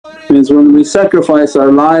means when we sacrifice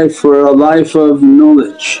our life for a life of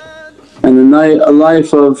knowledge and a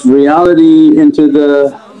life of reality into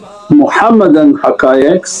the Muhammadan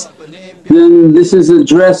haqqaiqs, then this is a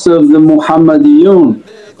dress of the Muhammadiyun.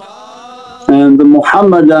 And the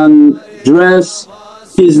Muhammadan dress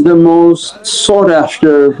is the most sought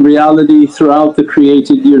after reality throughout the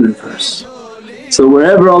created universe. So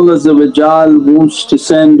wherever Allah wants to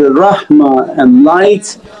send a rahmah and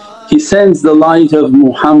light, He sends the light of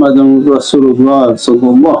Muhammadun Rasulullah.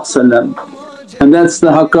 And that's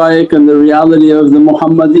the haqqaiq and the reality of the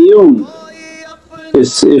Muhammadiyun.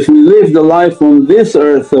 If we live the life on this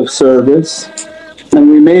earth of service and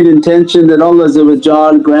we made intention that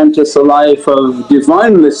Allah grant us a life of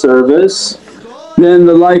Divinely service, then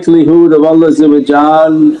the likelihood of Allah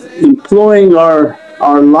employing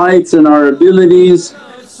our lights and our abilities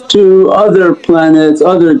to other planets,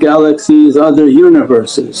 other galaxies, other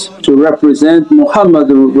universes to represent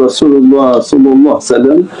Muhammadur Rasulullah.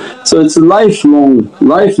 So it's a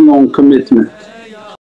lifelong commitment.